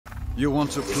You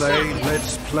want to play?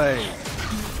 Let's play.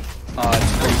 Ah,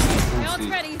 it's crazy. It's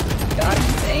ready. God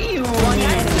damn. One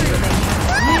enemy remaining.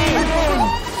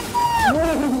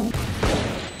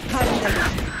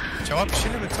 شباب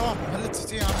شنو بالتوم؟ هل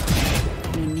تستطيع؟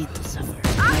 You need to suffer.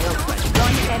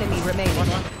 One enemy remaining.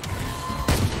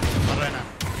 Reyna.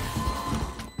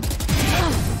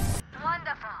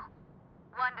 Wonderful.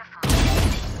 Wonderful.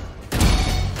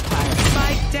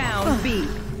 Spike down B.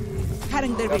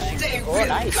 Cutting their vision. Oh,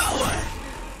 nice.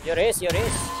 Your ace, your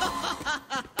ace.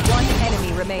 One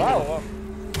enemy remaining. Wow, wow.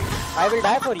 I will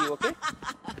die for you, okay?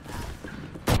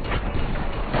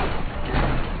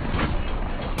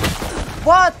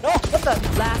 What? No, what the?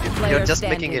 Last player You're just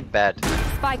standing. making it bad.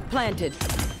 Spike planted.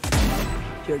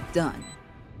 You're done.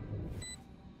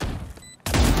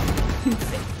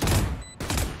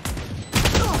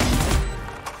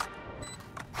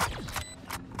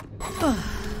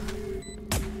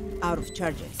 Out of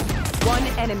charges. One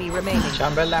enemy remaining.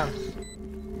 Chamberlain.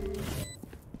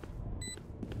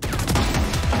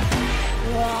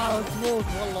 Welcome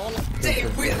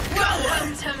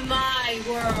to my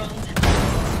world.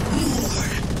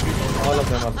 All of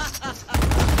them are.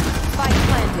 Spike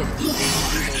planted.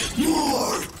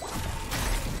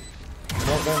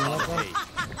 Knock them.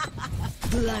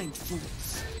 Blind fools.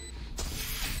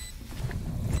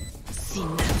 See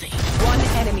nothing. One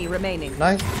enemy remaining.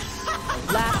 Nice.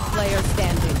 Last player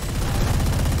standing.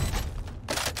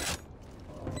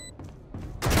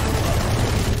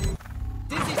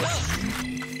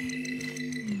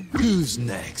 Who's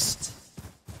next?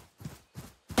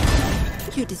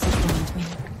 You disappoint me.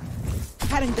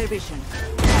 Cutting their vision.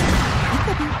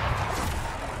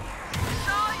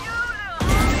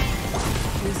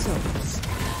 Results.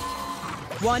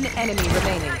 One enemy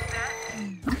remaining.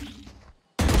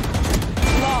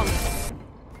 Long.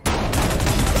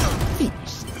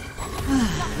 Finished.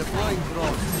 Deploying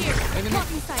drone.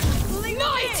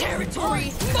 My territory.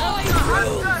 My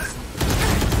rules.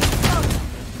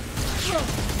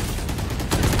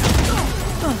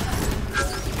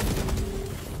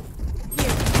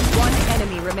 One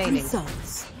enemy remaining.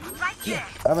 Results.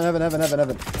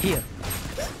 Heaven. Here.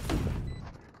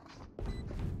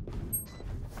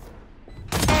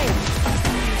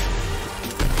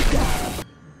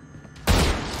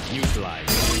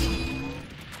 Neutralize.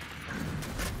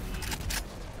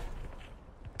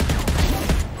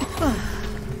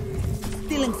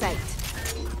 Still in sight.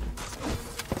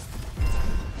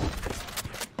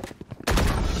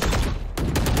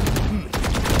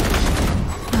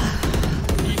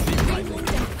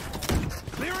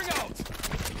 Clearing out.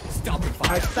 Stopping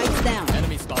fire. Our spikes down.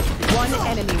 Enemy spotted. One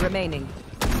enemy remaining.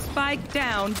 Spike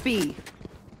down B.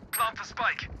 Plant the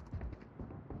spike.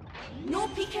 No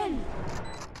peeking.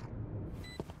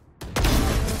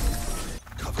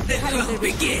 The hunt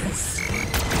begins.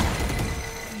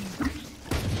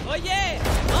 Oh yeah!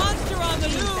 Monster on the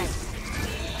loose!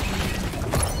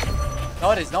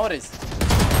 Notice.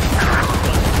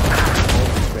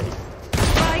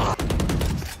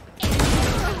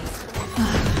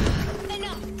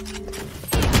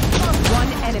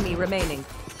 One enemy remaining.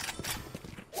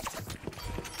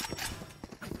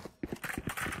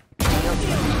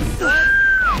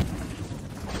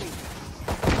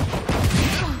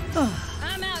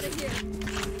 I'm out of here.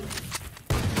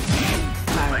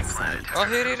 Oh,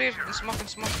 here. In smoke.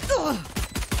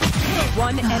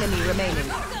 One enemy remaining.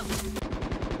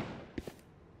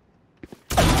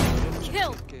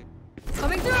 Kill.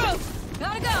 Coming through.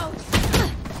 Gotta go.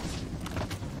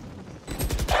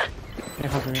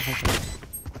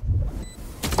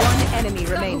 One enemy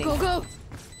remaining. Go.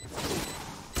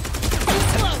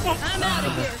 I'm out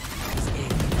of here.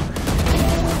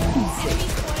 Enemy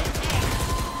spotted A.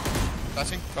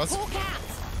 Flashing. Close. Full cast.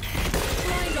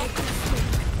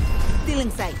 Still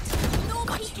in sight. No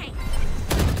peeking.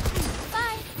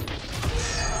 Bye.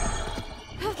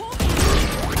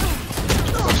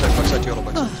 Backside, yellow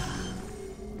backside.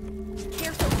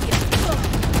 Careful here.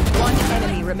 One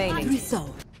enemy remaining.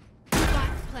 Result.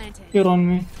 Spike planted. You're on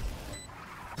me.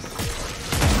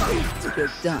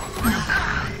 You're done.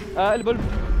 Elbow.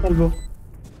 Elbow.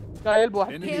 Elbow.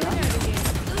 Enemy.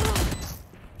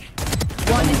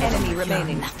 One enemy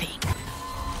remaining. Nothing.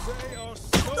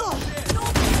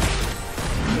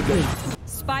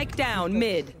 Spike down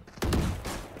mid.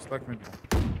 Spike mid.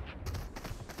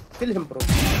 Kill him, bro.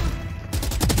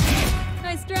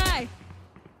 Nice try.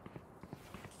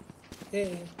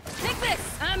 Hey. Take this.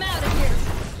 I'm out of here.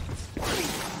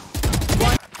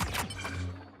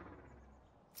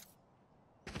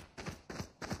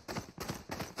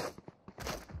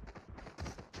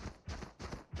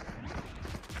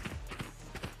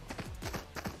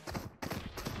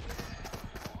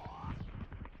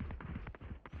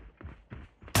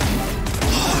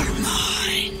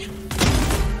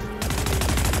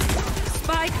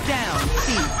 down. C.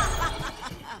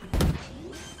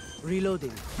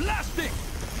 Reloading. Blasting!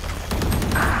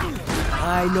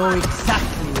 I know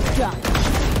exactly where.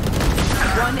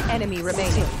 One enemy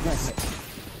remaining.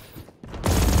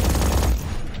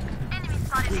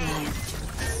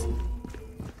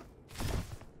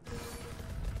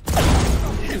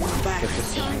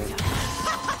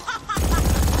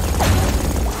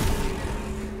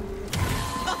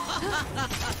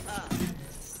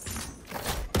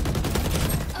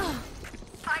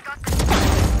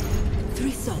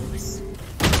 Three souls.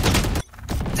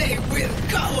 They will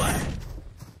cower!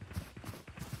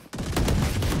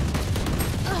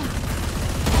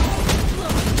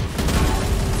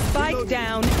 Spike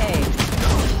down A.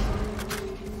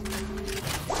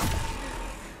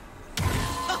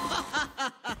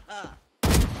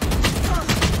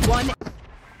 One.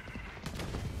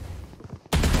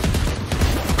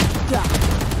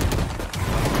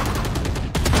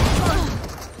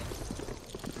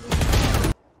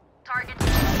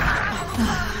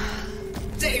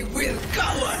 They will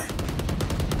cower!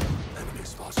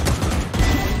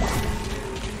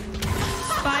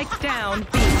 Spike down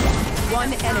B.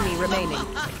 One enemy remaining.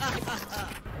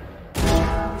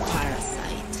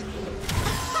 Parasite.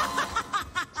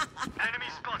 Enemy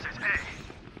spotted A.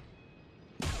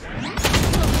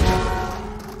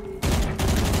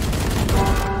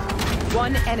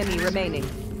 One enemy remaining.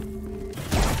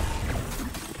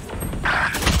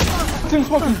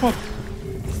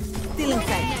 Still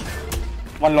inside.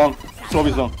 One long. Slow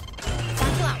is long.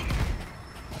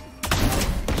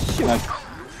 Nice.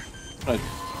 Right.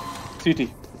 CT.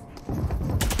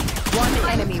 One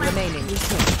enemy remaining.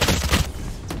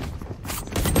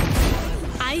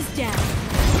 Eyes down.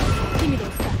 Give me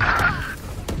those back.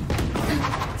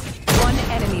 One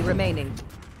enemy remaining.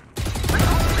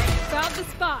 Found the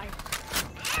spy.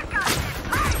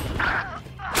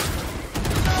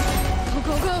 Go,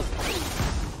 go, go.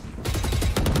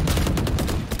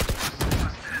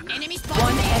 Enemy spotted.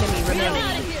 One enemy I'm remaining.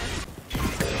 out of here.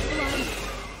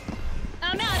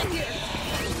 I'm out of here.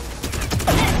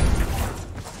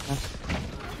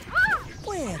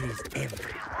 Where is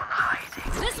everyone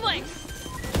hiding? This way.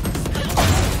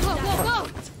 Go, go, go.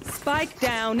 Spike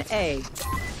down A.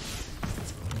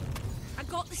 I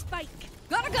got the spike.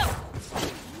 Gotta go.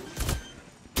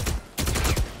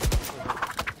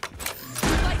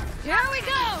 Here we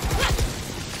go.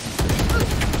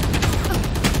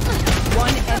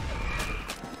 One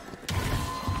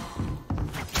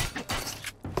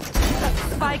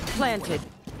Spike planted.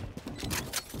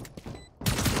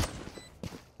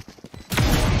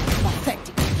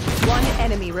 One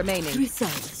enemy remaining. Three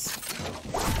souls.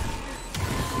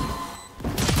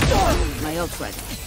 My ult ready.